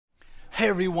Hey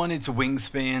everyone, it's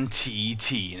Wingspan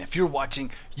TT, and if you're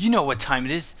watching, you know what time it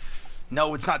is.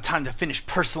 No, it's not time to finish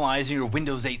personalizing your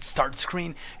Windows 8 start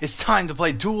screen. It's time to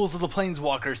play Duels of the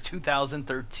Planeswalkers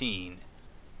 2013.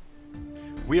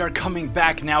 We are coming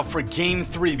back now for Game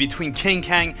 3 between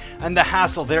KingKang and the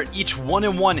Hassle. They're each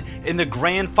 1-1 in the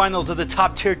grand finals of the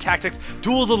top tier tactics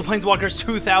Duels of the Planeswalkers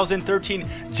 2013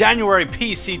 January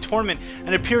PC tournament.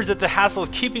 And it appears that the Hassle is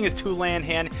keeping his 2-land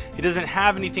hand. He doesn't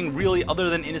have anything really other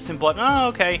than Innocent Blood. Oh,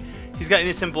 okay. He's got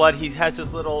Innocent Blood. He has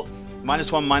this little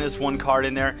 -1/-1 card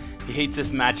in there. He hates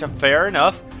this matchup. Fair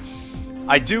enough.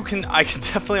 I can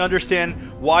definitely understand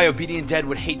why Obedient Dead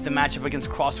would hate the matchup against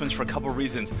Crosswinds for a couple of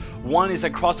reasons. One is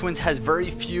that Crosswinds has very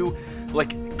few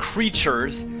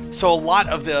creatures, so a lot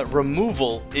of the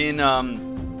removal in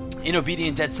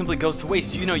Obedient Dead simply goes to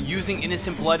waste. You know, using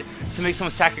Innocent Blood to make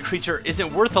someone sack a creature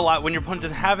isn't worth a lot when your opponent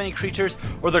doesn't have any creatures,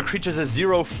 or their creature's a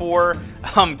 0/4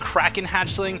 Kraken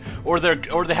hatchling, or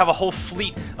they have a whole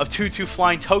fleet of 2/2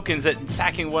 flying tokens that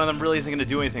sacking one of them really isn't going to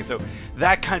do anything. So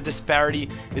that kind of disparity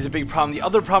is a big problem. The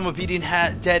other problem Obedient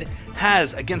Dead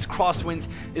has against Crosswinds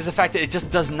is the fact that it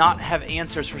just does not have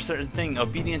answers for certain things.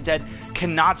 Obedient Dead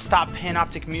cannot stop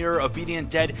Panoptic Mirror. Obedient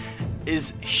Dead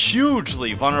is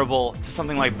hugely vulnerable to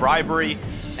something like Bribery,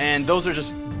 and those are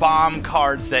just bomb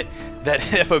cards that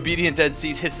if Obedient Dead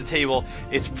hits the table,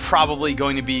 it's probably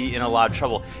going to be in a lot of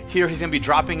trouble. Here he's going to be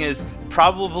dropping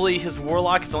probably his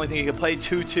Warlock. It's the only thing he can play.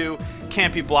 2/2,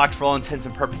 can't be blocked for all intents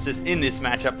and purposes in this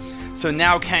matchup. So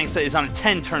now Kangsta is on a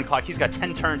 10-turn clock. He's got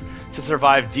 10 turns to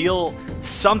survive, do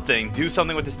something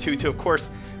with this 2/2. Of course,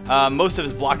 most of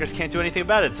his blockers can't do anything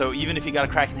about it, so even if he got a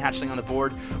Kraken Hatchling on the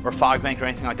board or Fogbank or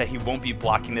anything like that, he won't be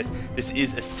blocking this. This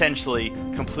is essentially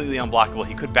completely unblockable.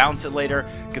 He could bounce it later,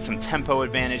 get some tempo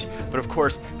advantage, but of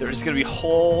course there's going to be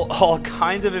all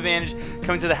kinds of advantage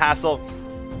coming to the Hassle.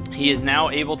 He is now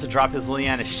able to drop his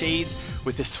Liliana Shades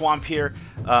with his Swamp here,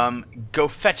 go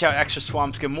fetch out extra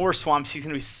swamps, get more swamps. He's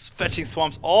going to be fetching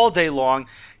swamps all day long.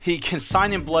 He can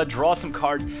sign in blood, draw some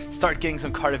cards, start getting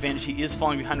some card advantage. He is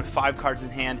falling behind with 5 cards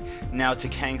in hand now to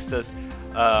Kangsta's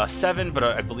 7, but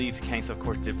I believe Kangsta, of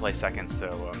course, did play second,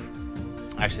 so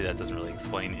actually that doesn't really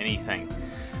explain anything.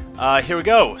 Here we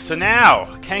go. So now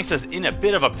Kangsta's in a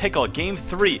bit of a pickle. Game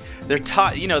 3.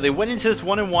 They went into this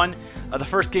 1-1. The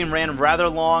first game ran rather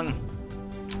long.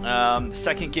 The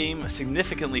second game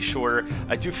significantly shorter.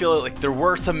 I do feel like there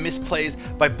were some misplays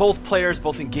by both players,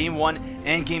 both in game 1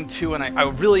 and game 2, and I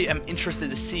really am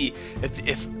interested to see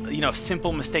if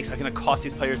simple mistakes are going to cost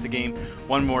these players the game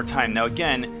one more time. Now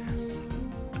again,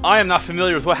 I am not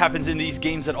familiar with what happens in these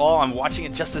games at all. I'm watching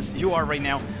it just as you are right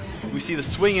now. We see the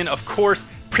swing-in, of course,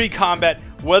 pre-combat.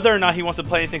 Whether or not he wants to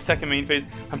play anything second main phase,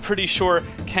 I'm pretty sure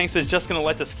Kangsta is just going to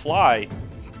let this fly.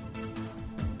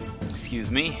 Excuse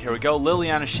me. Here we go.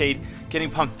 Liliana Shade getting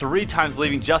pumped 3 times,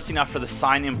 leaving just enough for the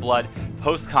sign in blood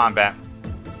post-combat.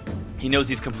 He knows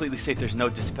he's completely safe. There's no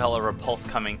Dispel or Repulse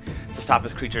coming to stop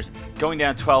his creatures. Going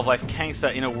down 12 life.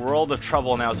 Kangsta in a world of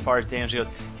trouble now as far as damage goes.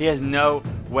 He has no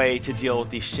way to deal with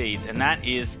these Shades, and that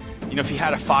is, if he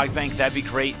had a Fogbank, that'd be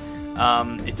great.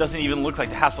 It doesn't even look like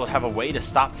the Hassle would have a way to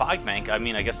stop Fogbank. I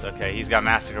mean, I guess, okay, he's got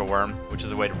Massacre Worm, which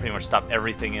is a way to pretty much stop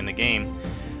everything in the game.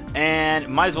 And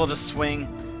might as well just swing,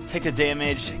 take the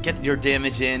damage, get your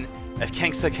damage in. If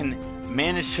Kangsta can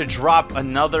manage to drop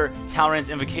another Talrand's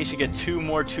Invocation, get 2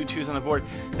 more 2/2s on the board,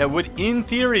 that would in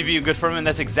theory be good for him, and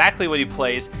that's exactly what he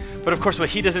plays. But of course what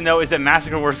he doesn't know is that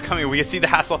Massacre Worm is coming. We can see the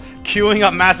Hassle queuing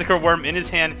up Massacre Worm in his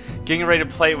hand, getting ready to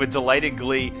play it with delighted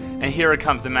glee, and here it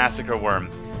comes, the Massacre Worm.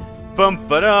 Boom,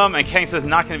 ba-dum, and Kangsta's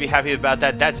not going to be happy about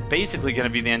that. That's basically going to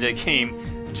be the end of the game.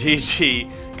 GG,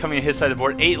 coming to his side of the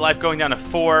board. 8 life going down to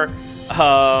 4.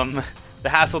 The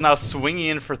Hassle now swinging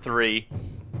in for 3.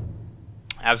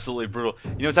 Absolutely brutal.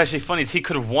 What's actually funny is he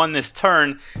could have won this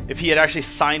turn if he had actually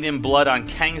signed in blood on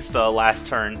Kangsta last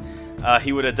turn.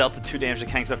 He would have dealt the 2 damage to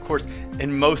Kangsta. Of course,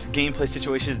 in most gameplay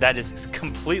situations, that is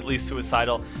completely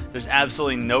suicidal. There's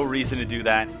absolutely no reason to do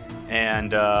that.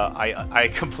 And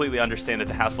I completely understand that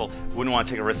the Hassle wouldn't want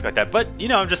to take a risk like that. But,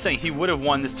 I'm just saying, he would have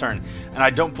won this turn. And I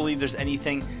don't believe there's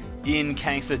anything in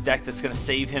Kangsta's deck that's going to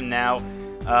save him now.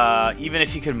 Even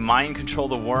if he could mind control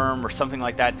the worm or something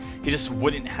like that, he just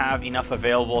wouldn't have enough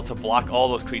available to block all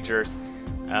those creatures.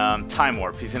 Time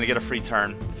Warp, he's going to get a free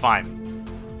turn. Fine.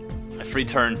 A free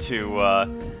turn to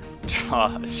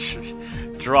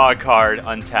draw a card,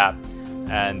 untap.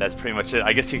 And that's pretty much it.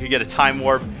 I guess he could get a Time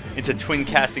Warp into Twin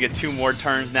Cast to get 2 more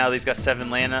turns now that he's got 7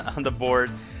 land on the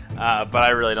board. But I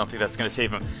really don't think that's going to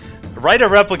save him. Write a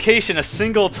Replication a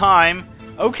single time.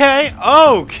 Okay,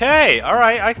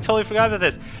 alright, I totally forgot about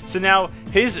this. So now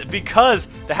because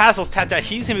the Hassle's tapped out,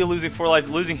 he's going to be losing 4 life,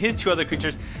 losing his 2 other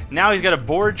creatures. Now he's got a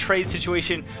board trade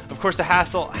situation. Of course, the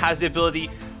Hassle has the ability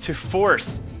to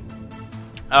force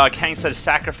Kangsta to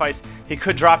sacrifice. He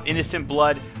could drop Innocent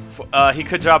Blood. He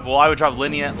could drop, well, I would drop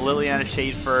Liliana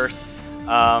Shade first.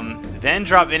 Then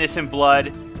drop Innocent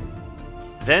Blood.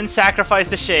 Then sacrifice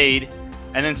the Shade.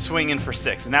 And then swing in for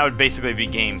 6. And that would basically be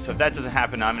game. So if that doesn't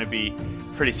happen, I'm going to be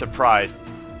pretty surprised.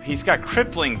 He's got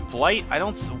Crippling Blight.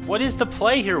 What is the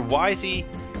play here? Why is he...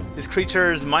 His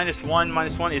creature's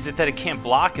 -1/-1. Is it that it can't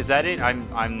block? Is that it?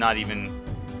 I'm not even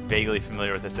vaguely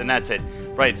familiar with this. And that's it.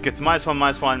 Right, it gets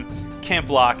 -1/-1. Can't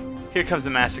block. Here comes the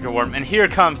Massacre Worm. And here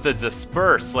comes the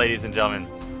Disperse, ladies and gentlemen.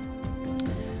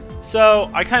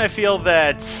 So, I kind of feel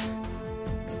that...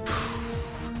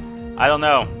 I don't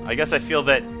know. I guess I feel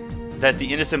that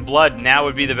the Innocent Blood now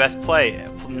would be the best play.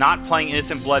 Not playing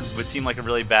Innocent Blood would seem like a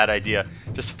really bad idea.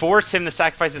 Just force him to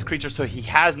sacrifice his creature so he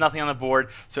has nothing on the board.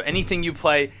 So anything you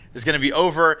play is going to be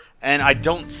over. And I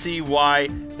don't see why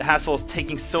the Hassle is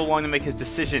taking so long to make his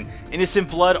decision. Innocent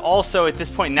Blood also at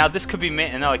this point. Now this could be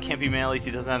mana. No, it can't be mana leaked.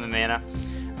 He doesn't have the mana.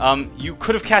 You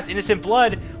could have cast Innocent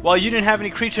Blood while you didn't have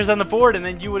any creatures on the board, and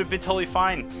then you would have been totally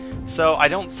fine. So I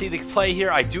don't see the play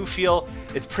here. I do feel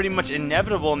it's pretty much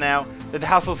inevitable now that the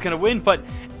Hassle is going to win. But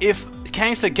if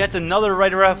Kangsta gets another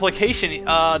Right of Replication,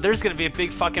 there's going to be a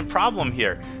big fucking problem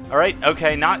here. Alright,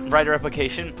 okay, not Right of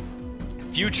Replication.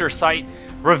 Future Sight.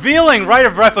 Revealing Right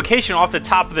of Replication off the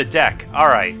top of the deck.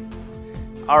 Alright.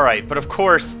 Alright, but of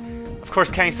course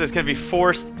Kangsta is going to be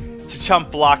forced to chump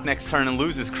block next turn and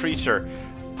lose his creature.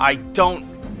 I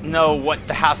don't know what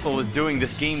the Hassle was doing.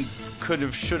 This game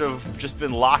should have just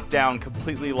been locked down,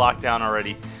 completely locked down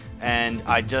already. And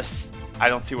I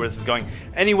don't see where this is going.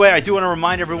 Anyway, I do want to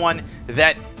remind everyone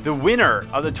that the winner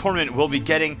of the tournament will be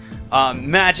getting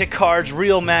Magic cards,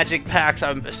 real Magic packs.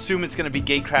 I assume it's going to be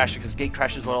Gatecrasher because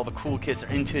Gatecrasher is what all the cool kids are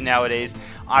into nowadays.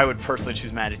 I would personally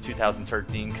choose Magic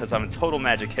 2013 because I'm a total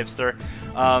Magic hipster.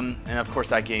 And of course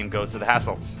that game goes to the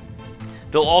Hassle.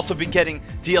 They'll also be getting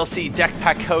DLC deck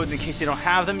pack codes in case they don't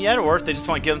have them yet, or if they just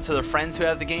want to give them to their friends who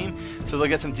have the game. So they'll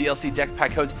get some DLC deck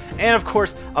pack codes. And of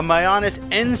course, a Myonis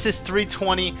NSYS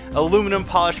 320 aluminum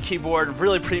polished keyboard,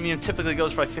 really premium, typically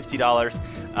goes for like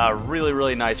 $50. Really,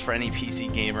 really nice for any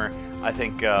PC gamer. I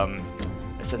think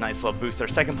it's a nice little booster.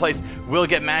 Second place will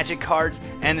get Magic cards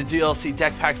and the DLC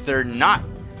deck packs. They're not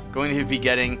going to be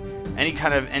getting any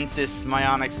kind of NSYS,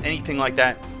 Myonis, anything like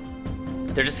that.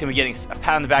 They're just going to be getting a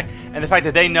pat on the back. And the fact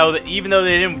that they know that even though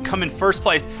they didn't come in first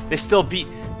place, they still beat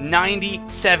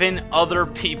 97 other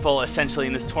people, essentially,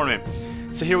 in this tournament.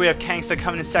 So here we have Kangsta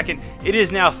coming in second. It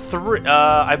is now,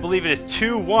 I believe it is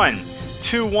 2-1.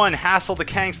 2-1 Hassle to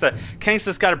Kangsta.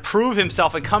 Kangsta's got to prove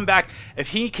himself and come back. If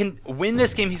he can win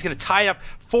this game, he's going to tie it up,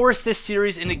 force this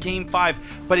series into Game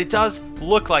 5. But it does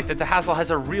look like that the Hassle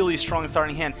has a really strong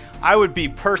starting hand. I would be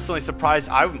personally surprised.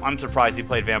 I'm surprised he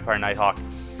played Vampire Nighthawk.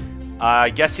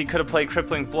 I guess he could have played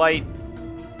Crippling Blight.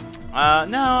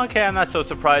 No, okay, I'm not so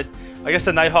surprised. I guess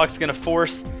the Nighthawk's going to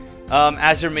force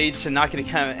Azure Mage to not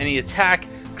get any attack.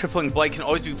 Crippling Blight can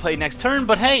always be played next turn,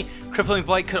 but hey, Crippling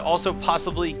Blight could also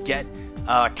possibly get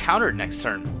countered next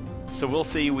turn. So we'll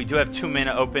see. We do have 2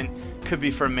 mana open. Could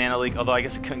be for a mana leak, although I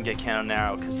guess it couldn't get Cannon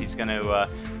Narrow because he's going to,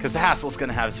 because the Hassle's going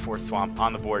to have his 4th Swamp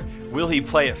on the board. Will he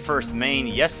play it first main?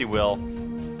 Yes, he will.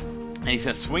 And he's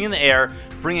going to swing in the air,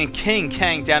 bringing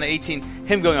KingKang down to 18,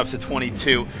 him going up to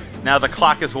 22. Now the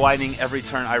clock is widening every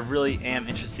turn. I really am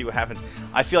interested to see what happens.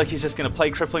 I feel like he's just going to play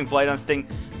Crippling Blight on Sting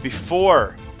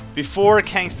before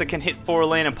Kangsta can hit 4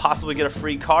 lane and possibly get a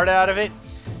free card out of it.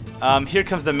 Here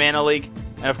comes the Mana Leak.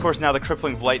 And of course now the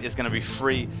Crippling Blight is going to be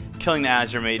free, killing the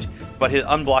Azure Mage. But his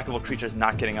unblockable creature is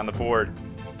not getting on the board.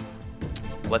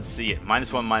 Let's see it.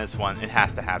 -1/-1. It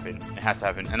has to happen. It has to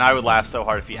happen. And I would laugh so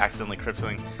hard if he accidentally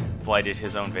Crippling Blighted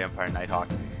his own Vampire Nighthawk.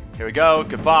 Here we go.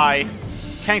 Goodbye.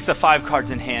 Kangsta 5 cards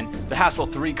in hand. The Hassle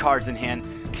 3 cards in hand.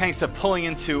 Kangsta pulling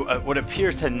into what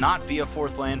appears to not be a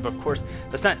 4th land, but of course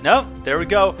that's not. Nope. There we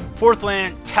go. 4th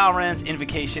land. Talrand's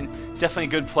Invocation. Definitely a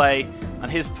good play on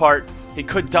his part. He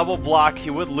could double block.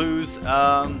 He would lose.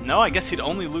 No, I guess he'd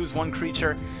only lose 1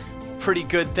 creature. Pretty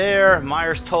good there.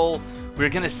 Myers Toll. We're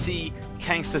gonna see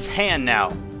Kangsta's hand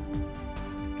now.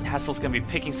 Hassle's gonna be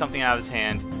picking something out of his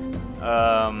hand.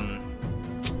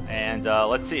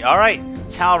 Let's see. Alright,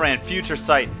 Talrand, Future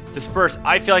Sight, Disperse.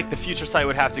 I feel like the Future Sight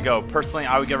would have to go. Personally,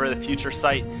 I would get rid of the Future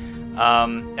Sight.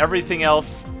 Everything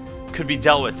else could be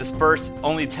dealt with. Disperse,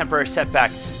 only a temporary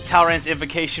setback. Talrand's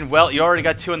Invocation, well, you already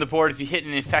got 2 on the board. If you hit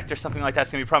an Infect or something like that,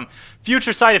 it's going to be a problem.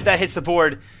 Future Sight, if that hits the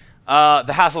board,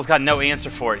 the Hassle's got no answer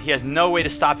for it. He has no way to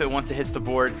stop it once it hits the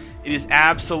board. It is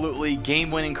absolutely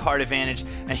game-winning card advantage,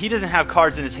 and he doesn't have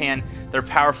cards in his hand that are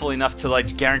powerful enough to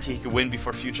like guarantee he could win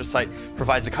before Future Sight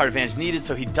provides the card advantage needed,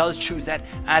 so he does choose that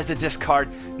as the discard.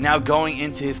 Now going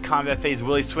into his combat phase,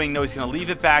 will he swing? No, he's going to leave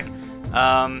it back.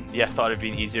 Yeah, thought it'd be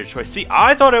an easier choice. See,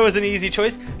 I thought it was an easy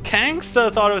choice.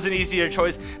 Kangsta thought it was an easier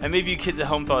choice, and maybe you kids at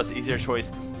home thought it was an easier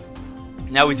choice.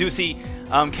 Now we do see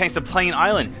Kangsta playing an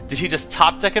island. Did he just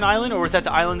top deck an island, or was that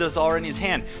the island that was already in his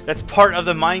hand? That's part of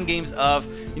the mind games of,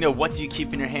 you know, what do you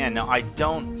keep in your hand? Now I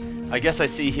guess I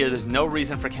see here there's no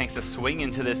reason for Kangsta to swing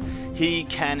into this. He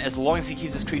can, as long as he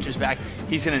keeps his creatures back,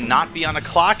 he's going to not be on a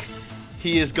clock.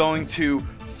 He is going to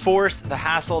force the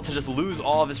Hassle to just lose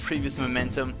all of his previous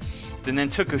momentum. The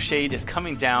Nentuku Shade is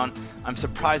coming down. I'm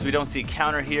surprised we don't see a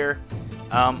counter here.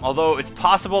 Although it's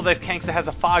possible that if Kangsta has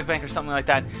a Fog Bank or something like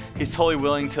that, he's totally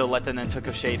willing to let the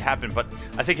Nentuku Shade happen. But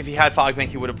I think if he had Fog Bank,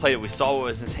 he would have played it. We saw what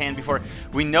was in his hand before.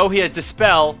 We know he has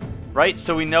Dispel, right?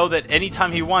 So we know that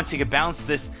anytime he wants, he could bounce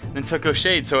this Nentuku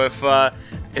Shade. So if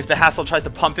the Hassle tries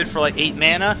to pump it for like 8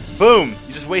 mana, boom!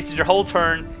 You just wasted your whole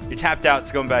turn. You're tapped out.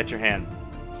 It's going back to your hand.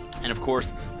 And of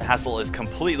course, the Hassle is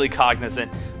completely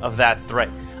cognizant of that threat.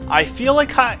 I feel like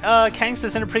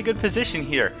Kangsta's in a pretty good position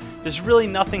here. There's really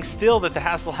nothing still that the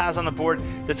Hassle has on the board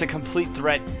that's a complete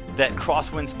threat that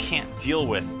Crosswinds can't deal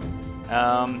with.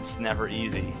 It's never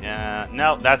easy.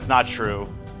 No, that's not true.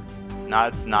 No,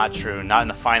 it's not true. Not in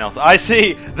the finals. I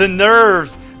see! The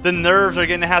nerves! The nerves are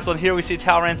getting the Hassle. And here we see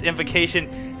Talrand's Invocation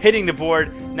hitting the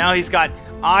board. Now he's got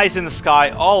eyes in the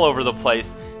sky all over the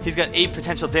place. He's got 8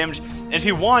 potential damage. And if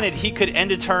he wanted, he could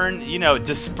end a turn, you know,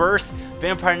 disperse,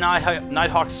 Vampire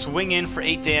Nighthawk swing in for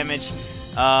 8 damage,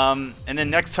 and then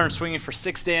next turn swinging for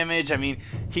 6 damage. I mean,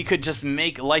 he could just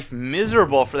make life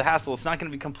miserable for the Hassle. It's not going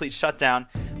to be complete shutdown,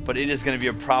 but it is going to be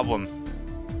a problem.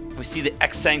 We see the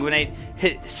Exsanguinate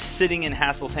sitting in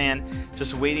Hassle's hand,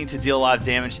 just waiting to deal a lot of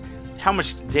damage. How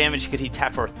much damage could he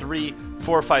tap for? 3,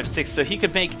 4, 5, 6. So he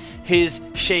could make his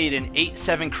Shade an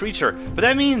 8/7 creature, but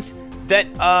that means that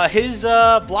his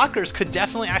blockers could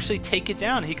definitely actually take it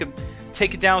down. He could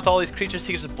take it down with all these creatures.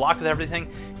 He could just block with everything.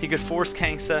 He could force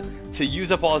Kangsta to use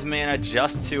up all his mana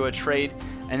just to trade.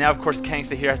 And now, of course,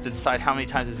 Kangsta here has to decide how many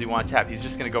times does he want to tap. He's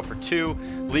just going to go for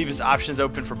 2, leave his options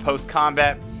open for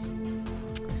post-combat.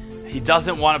 He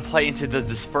doesn't want to play into the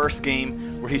Disperse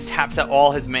game where he taps out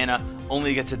all his mana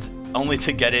only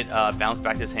to get it bounced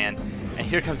back to his hand. And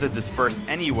here comes the Disperse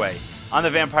anyway. On the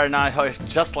Vampire Nighthawk,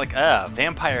 just like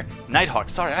Vampire Nighthawk.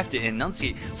 Sorry, I have to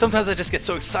enunciate. Sometimes I just get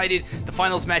so excited. The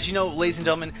finals match, you know, ladies and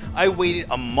gentlemen, I waited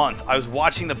a month. I was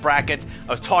watching the brackets.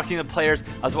 I was talking to the players.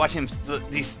 I was watching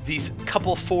these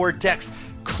couple 4 decks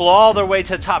claw their way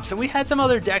to the top. So we had some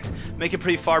other decks make it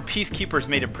pretty far. Peacekeepers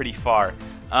made it pretty far.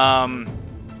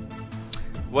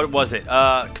 What was it?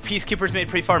 Peacekeepers made it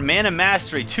pretty far. Mana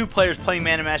Mastery, 2 players playing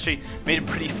Mana Mastery made it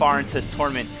pretty far into this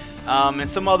tournament. And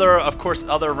some other, of course,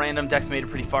 other random decks made it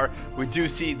pretty far. We do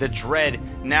see the Dread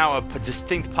now a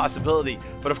distinct possibility.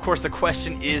 But of course the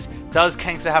question is, does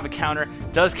Kangsta have a counter?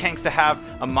 Does Kangsta have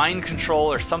a Mind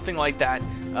Control or something like that?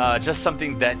 Just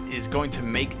something that is going to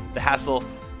make the Hassle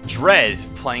dread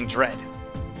playing Dread.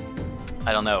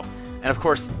 I don't know. And of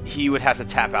course, he would have to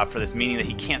tap out for this, meaning that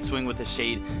he can't swing with the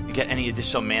Shade and get any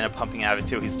additional mana pumping out of it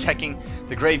too. He's checking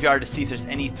the graveyard to see if there's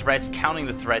any threats, counting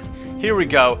the threats. Here we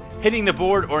go, hitting the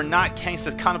board or not.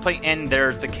 Kangsta's contemplating, and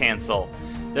there's the cancel.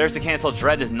 There's the cancel.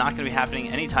 Dread is not going to be happening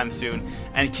anytime soon.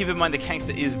 And keep in mind that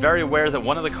Kangsta is very aware that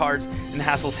one of the cards in the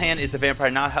Hassle's hand is the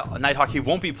Vampire Nighthawk. He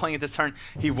won't be playing it this turn.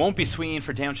 He won't be swinging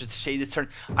for damage to Shade this turn.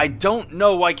 I don't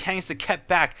know why Kangsta kept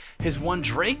back his 1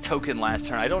 Drake token last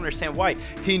turn. I don't understand why.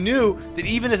 He knew that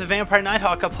even if the Vampire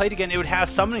Nighthawk got played again, it would have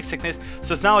Summoning Sickness,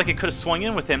 so it's not like it could have swung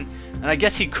in with him. And I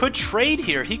guess he could trade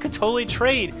here. He could totally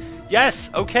trade.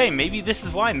 Yes, okay, maybe this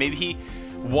is why. Maybe he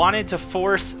wanted to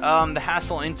force the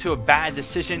Hassle into a bad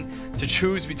decision to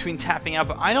choose between tapping out,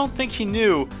 but I don't think he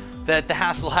knew that the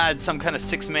Hassle had some kind of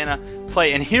 6 mana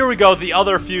play. And here we go, the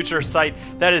other Future Sight.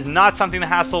 That is not something the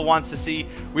Hassle wants to see.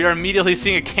 We are immediately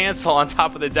seeing a cancel on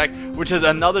top of the deck, which is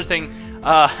another thing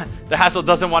the Hassle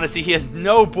doesn't want to see. He has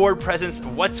no board presence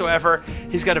whatsoever.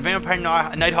 He's got a Vampire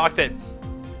Nighthawk that,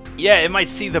 yeah, it might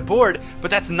see the board,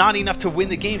 but that's not enough to win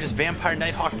the game, just Vampire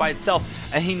Nighthawk by itself.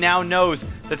 And he now knows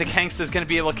that the Kangsta is going to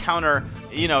be able to counter,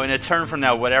 you know, in a turn from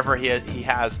now, whatever he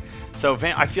has. So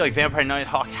I feel like Vampire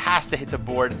Nighthawk has to hit the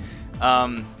board.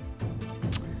 The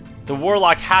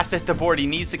Warlock has to hit the board. He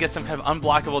needs to get some kind of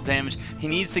unblockable damage. He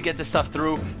needs to get this stuff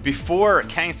through before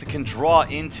Kangsta can draw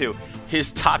into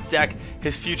his top deck,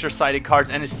 his future sighted cards,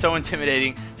 and it's so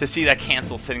intimidating to see that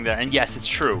cancel sitting there. And yes, it's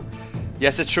true.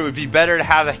 Yes, it's true. It would be better to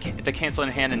have the cancel in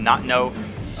hand and not know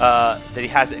that he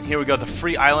has it. And here we go. The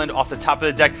free island off the top of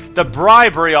the deck. The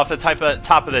bribery off the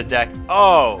top of the deck.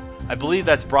 Oh, I believe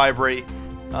that's bribery.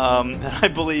 And I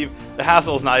believe the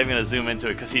Hassle is not even going to zoom into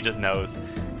it because he just knows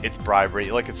it's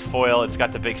bribery. Look, it's foil. It's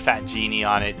got the big fat genie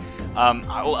on it.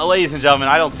 Ladies and gentlemen,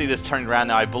 I don't see this turning around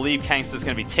now. I believe Kangsta's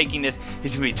going to be taking this.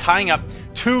 He's going to be tying up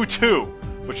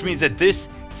 2-2, which means that this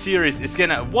series is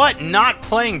going to... What? Not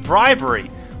playing bribery.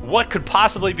 What could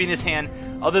possibly be in his hand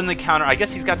other than the counter? I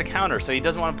guess he's got the counter, so he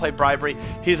doesn't want to play bribery.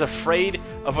 He's afraid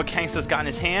of what Kangsta's got in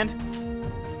his hand.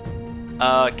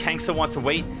 Kangsta wants to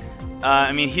wait.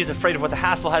 I mean, he's afraid of what the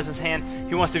Hassle has in his hand.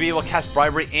 He wants to be able to cast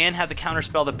bribery and have the counter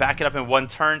spell to back it up in one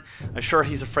turn. I'm sure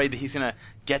he's afraid that he's going to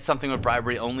get something with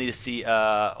bribery only to see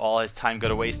all his time go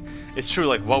to waste. It's true,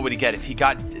 like, what would he get? If he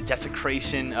got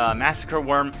Desecration, Massacre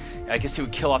Worm, I guess he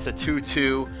would kill off the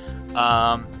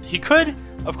 2-2. He could,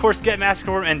 of course, get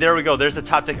Massacre Worm, and there we go. There's the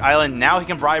top deck island. Now he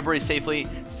can bribery safely,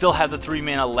 still have the 3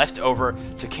 mana left over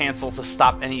to cancel to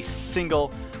stop any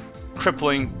single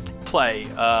crippling play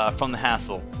from the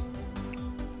Hassle.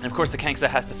 And of course the Kangsta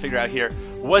has to figure out here,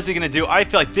 what is he going to do? I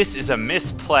feel like this is a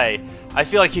misplay. I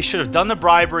feel like he should have done the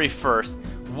bribery first.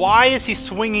 Why is he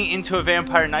swinging into a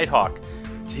Vampire Nighthawk?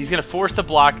 He's going to force the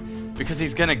block because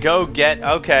he's going to go get...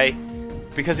 Okay.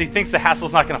 Because he thinks the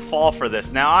Hassle's not going to fall for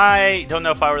this. Now, I don't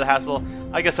know if I were the Hassle.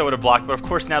 I guess I would have blocked. But of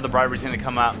course now the bribery's going to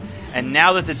come out. And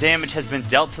now that the damage has been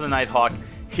dealt to the Nighthawk,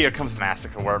 here comes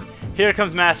Massacre Worm. Here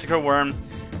comes Massacre Worm.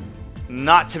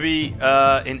 Not to be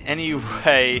in any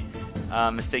way...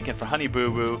 mistaken for Honey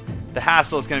Boo Boo. The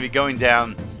Hassle is going to be going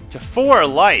down to 4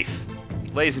 life.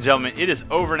 Ladies and gentlemen, it is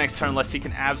over next turn unless he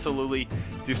can absolutely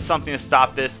do something to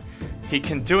stop this. He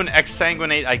can do an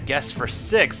Exsanguinate, I guess, for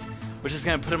 6, which is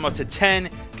going to put him up to 10.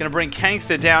 Going to bring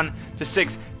Kangsta down to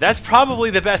 6. That's probably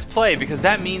the best play because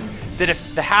that means that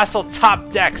if the Hassle top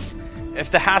decks,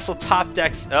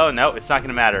 oh no, it's not going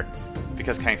to matter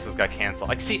because Kangsta's got cancel.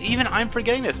 Like, see, even I'm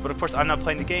forgetting this, but of course I'm not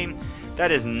playing the game.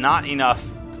 That is not enough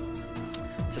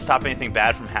to stop anything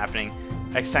bad from happening.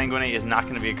 Exsanguinate is not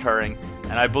going to be occurring,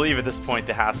 and I believe at this point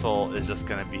the Hassle is just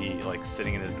going to be like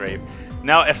sitting in his grave.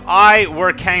 Now, if I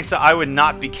were Kangsta, I would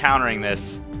not be countering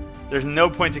this. There's no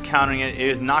point to countering it. It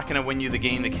is not going to win you the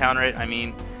game to counter it. I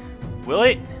mean, will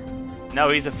it? No,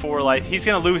 he's at 4 life. He's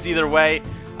going to lose either way.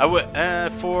 I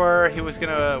would 4. He was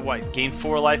going to what? Gain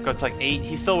 4 life, go to like 8.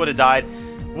 He still would have died.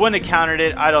 Wouldn't have countered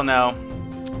it. I don't know.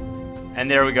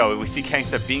 And there we go. We see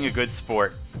Kangsta being a good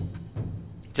sport.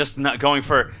 Just not going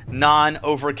for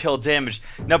non-overkill damage.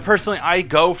 Now, personally, I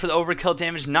go for the overkill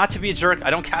damage, not to be a jerk. I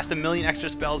don't cast a million extra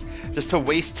spells just to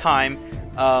waste time.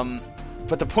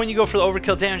 But the point you go for the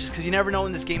overkill damage is because you never know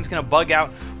when this game's going to bug out,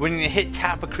 when you're going to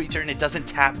tap a creature and it doesn't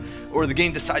tap, or the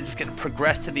game decides it's going to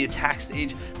progress to the attack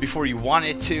stage before you want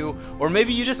it to, or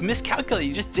maybe you just miscalculated,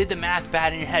 you just did the math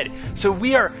bad in your head. So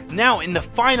we are now in the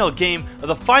final game of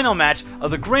the final match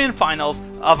of the grand finals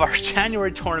of our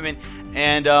January tournament,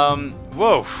 and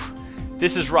whoa,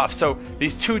 this is rough. So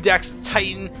these 2 decks,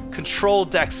 Titan, control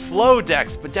decks, slow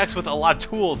decks, but decks with a lot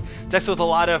of tools, decks with a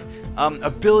lot of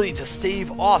ability to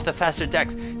stave off the faster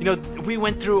decks. You know, we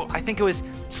went through, I think it was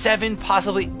 7,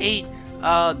 possibly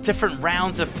 8 different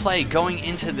rounds of play going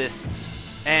into this,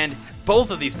 and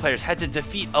both of these players had to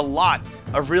defeat a lot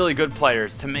of really good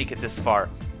players to make it this far.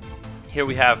 Here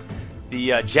we have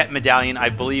the Jet Medallion. I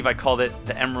believe I called it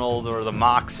the Emerald or the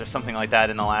Mox or something like that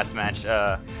in the last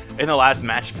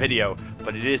match video,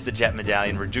 but it is the Jet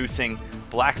Medallion, reducing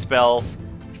black spells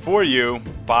for you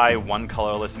by 1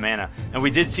 colorless mana. And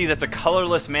we did see that the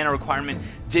colorless mana requirement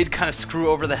did kind of screw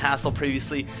over the Hassle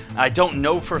previously. I don't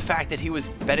know for a fact that he was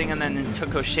betting on that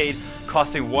Nintuko Shade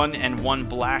costing 1 and 1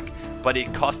 black, but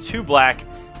it cost 2 black.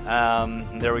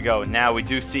 There we go. Now we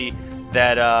do see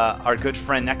that our good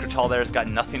friend Necrotal there has got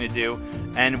nothing to do,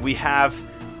 and we have,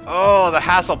 oh, the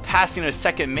Hassle passing to his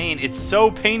second main. It's so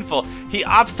painful. He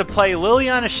opts to play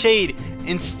Liliana Shade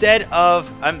instead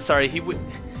of, I'm sorry, he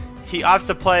opts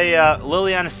to play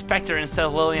Liliana Spectre instead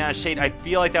of Liliana Shade. I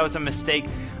feel like that was a mistake.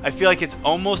 I feel like it's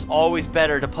almost always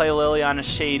better to play Liliana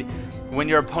Shade when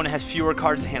your opponent has fewer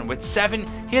cards in hand. With 7,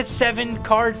 he had 7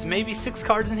 cards, maybe 6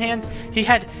 cards in hand. He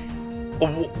had,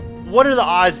 what are the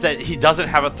odds that he doesn't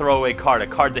have a throwaway card, a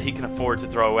card that he can afford to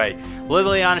throw away?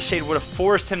 Liliana Shade would have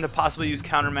forced him to possibly use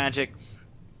counter magic,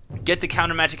 get the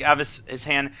counter magic out of his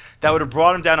hand. That would have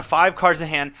brought him down to 5 cards in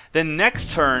hand. Then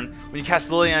next turn, when you cast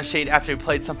Liliana Shade after he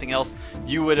played something else,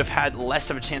 you would have had less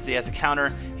of a chance that he has a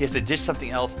counter. He has to ditch something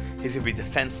else. He's going to be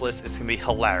defenseless. It's going to be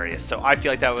hilarious. So I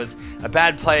feel like that was a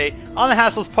bad play on the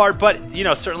Hassle's part, but, you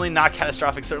know, certainly not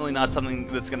catastrophic. Certainly not something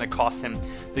that's going to cost him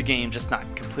the game, just not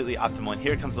completely optimal. And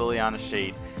here comes Liliana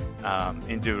Shade.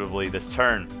 indubitably this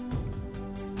turn.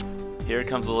 Here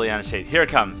comes Liliana Shade. Here it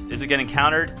comes. Is it getting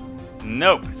countered?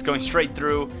 Nope. It's going straight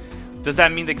through. Does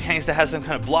that mean that Kangsta has some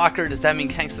kind of blocker? Does that mean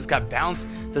Kangsta's got bounce?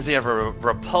 Does he have a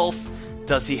repulse?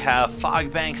 Does he have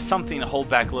fog bank? Something to hold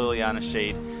back Liliana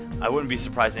Shade. I wouldn't be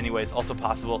surprised anyway. It's also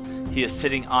possible he is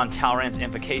sitting on Talrand's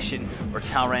Invocation or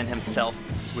Talrand himself,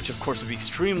 which of course would be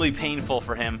extremely painful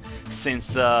for him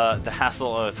since the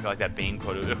hassle. Oh, it's like that Bane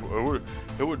quote.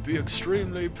 It would be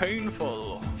extremely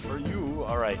painful for you.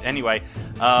 All right. Anyway,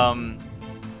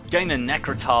 getting the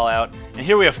Necrotal out, and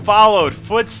here we have followed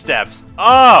footsteps.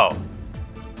 Oh,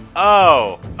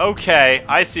 okay.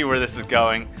 I see where this is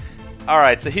going. All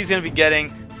right, so he's gonna be getting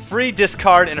free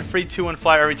discard and a free 2/1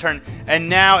 flyer every turn. And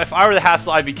now, if I were the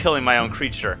Hassle, I'd be killing my own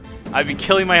creature. I'd be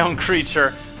killing my own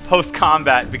creature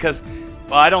post-combat because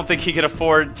I don't think he could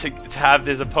afford to have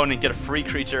his opponent get a free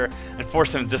creature and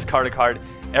force him to discard a card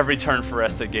every turn for the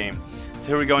rest of the game. So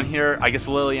here we go in here. I guess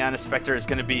Liliana Spectre is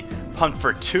going to be pumped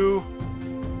for 2.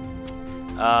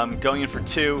 Going in for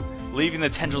 2. Leaving the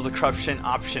Tendrils of Corruption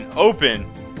option open.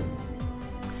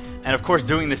 And of course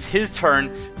doing this his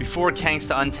turn before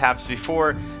Kangsta untaps,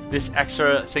 before this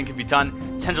extra thing can be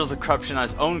done. Tendrils of Corruption on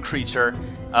his own creature.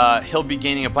 He'll be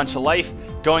gaining a bunch of life,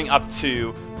 going up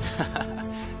to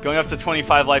going up to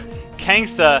 25 life.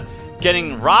 Kangsta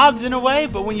getting robbed in a way,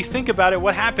 but when you think about it,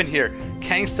 what happened here?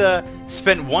 Kangsta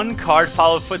spent 1 card,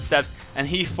 followed footsteps, and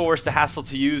he forced the Hassle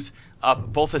to use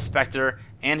up both his Spectre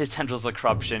and his Tendrils of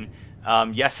Corruption.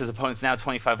 Yes, his opponent's now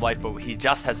 25 life, but he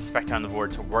just has a Spectre on the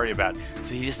board to worry about.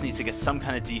 So he just needs to get some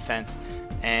kind of defense,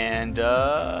 and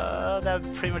that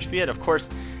would pretty much be it. Of course,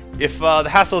 if the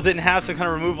Hassle didn't have some kind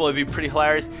of removal, it'd be pretty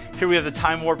hilarious. Here we have the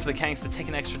Time Warp for the Kangs to take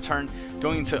an extra turn,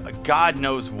 going into God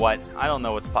knows what. I don't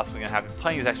know what's possibly going to happen.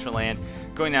 Playing his extra land,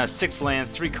 going down to 6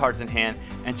 lands, 3 cards in hand,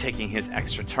 and taking his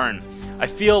extra turn. I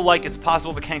feel like it's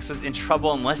possible the Kangsta's in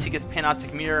trouble unless he gets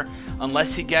Panoptic Mirror,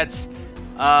 unless he gets...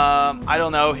 I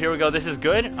don't know. Here we go. This is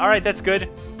good. Alright, that's good.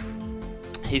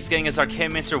 He's getting his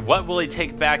Archaeomancer. What will he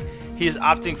take back? He is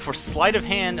opting for Sleight of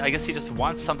Hand. I guess he just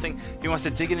wants something. He wants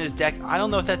to dig in his deck. I don't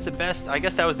know if that's the best. I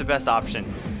guess that was the best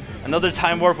option. Another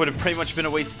Time Warp would have pretty much been a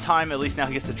waste of time. At least now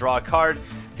he gets to draw a card.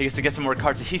 He gets to get some more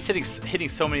cards. He's hitting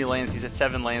so many lands. He's at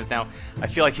 7 lands now. I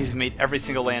feel like he's made every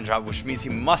single land drop, which means he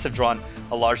must have drawn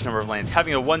a large number of lands.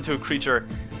 Having a 1/2 creature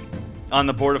on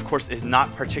the board, of course, is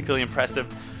not particularly impressive.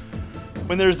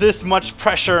 When there's this much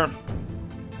pressure,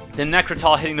 the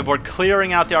Necrotal hitting the board,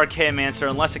 clearing out the Archaeomancer,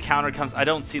 unless a counter comes, I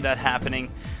don't see that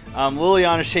happening.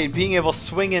 Liliana Shade being able to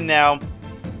swing in now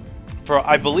for,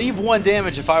 I believe, 1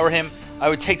 damage. If I were him, I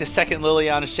would take the second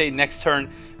Liliana Shade next turn.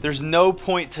 There's no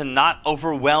point to not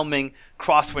overwhelming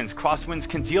Crosswinds. Crosswinds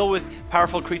can deal with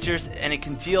powerful creatures, and it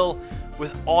can deal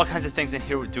with all kinds of things. And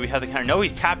here, do we have the counter? No,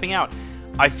 he's tapping out.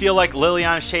 I feel like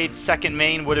Liliana Shade second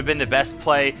main would have been the best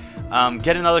play.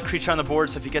 Get another creature on the board,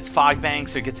 so if he gets Fog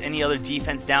Banks or gets any other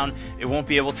defense down, it won't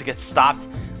be able to get stopped.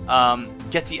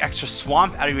 Get the extra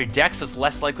Swamp out of your deck, so it's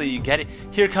less likely you get it.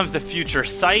 Here comes the Future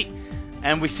Sight,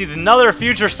 and we see another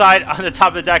Future Sight on the top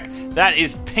of the deck. That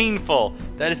is painful.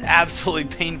 That is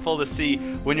absolutely painful to see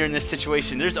when you're in this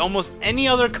situation. There's almost any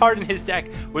other card in his deck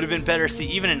would have been better. See,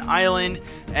 even an Island,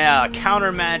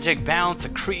 Counter Magic, Bounce, a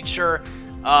creature,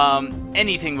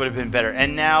 anything would have been better.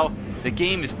 And now the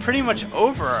game is pretty much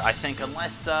over, I think,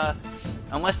 unless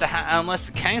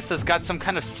Kangsta's got some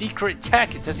kind of secret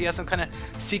tech. Does he have some kind of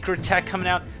secret tech coming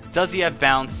out? Does he have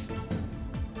Bounce?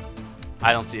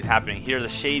 I don't see it happening. Here, the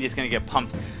Shade is going to get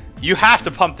pumped. You have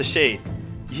to pump the Shade.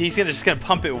 He's just going to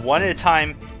pump it one at a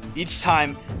time, each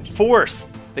time. Force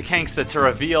the Kangsta to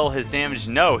reveal his damage.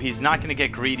 No, he's not going to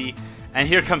get greedy. And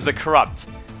here comes the Corrupt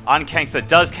on Kangsta.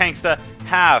 Does Kangsta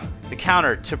have the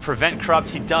counter to prevent Corrupt?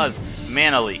 He does.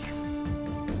 Mana Leak.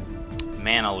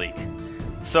 Mana Leak.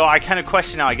 So I kind of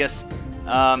question now. I guess,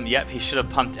 yep, he should have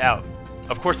pumped out.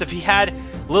 Of course, if he had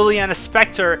Liliana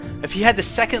Spectre, if he had the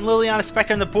second Liliana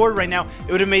Spectre on the board right now,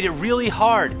 it would have made it really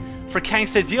hard for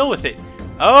Kangs to deal with it.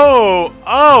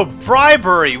 Oh,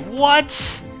 Bribery.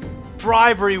 What?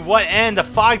 Bribery, what? And the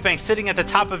Fog Bank sitting at the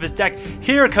top of his deck.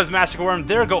 Here comes Massacre Worm.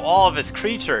 There go all of his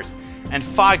creatures. And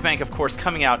Fog Bank, of course,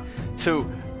 coming out to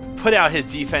put out his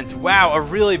defense. Wow, a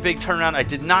really big turnaround. I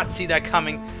did not see that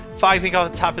coming. Fog Bank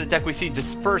off the top of the deck. We see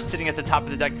Disperse sitting at the top of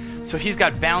the deck. So he's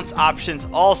got bounce options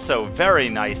also. Very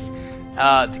nice.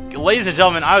 Ladies and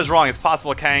gentlemen, I was wrong. It's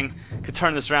possible Kang could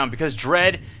turn this around because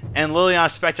Dread and Liliana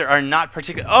Spectre are not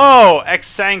particular. Oh,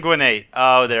 Exsanguinate.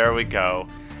 Oh, there we go.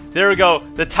 There we go.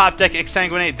 The top deck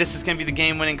Exsanguinate. This is going to be the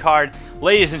game-winning card.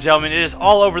 Ladies and gentlemen, it is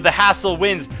all over. The Hassle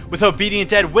wins with Obedient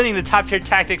Dead winning the top tier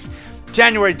tactics.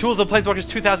 January Duels of Planeswalkers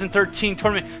 2013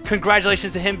 tournament.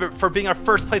 Congratulations to him for being our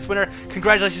first place winner.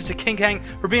 Congratulations to KingKang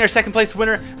for being our second place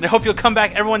winner. And I hope you'll come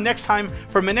back, everyone, next time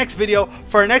for my next video,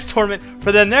 for our next tournament,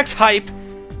 for the next hype,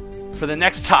 for the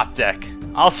next top deck.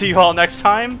 I'll see you all next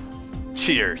time.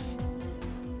 Cheers.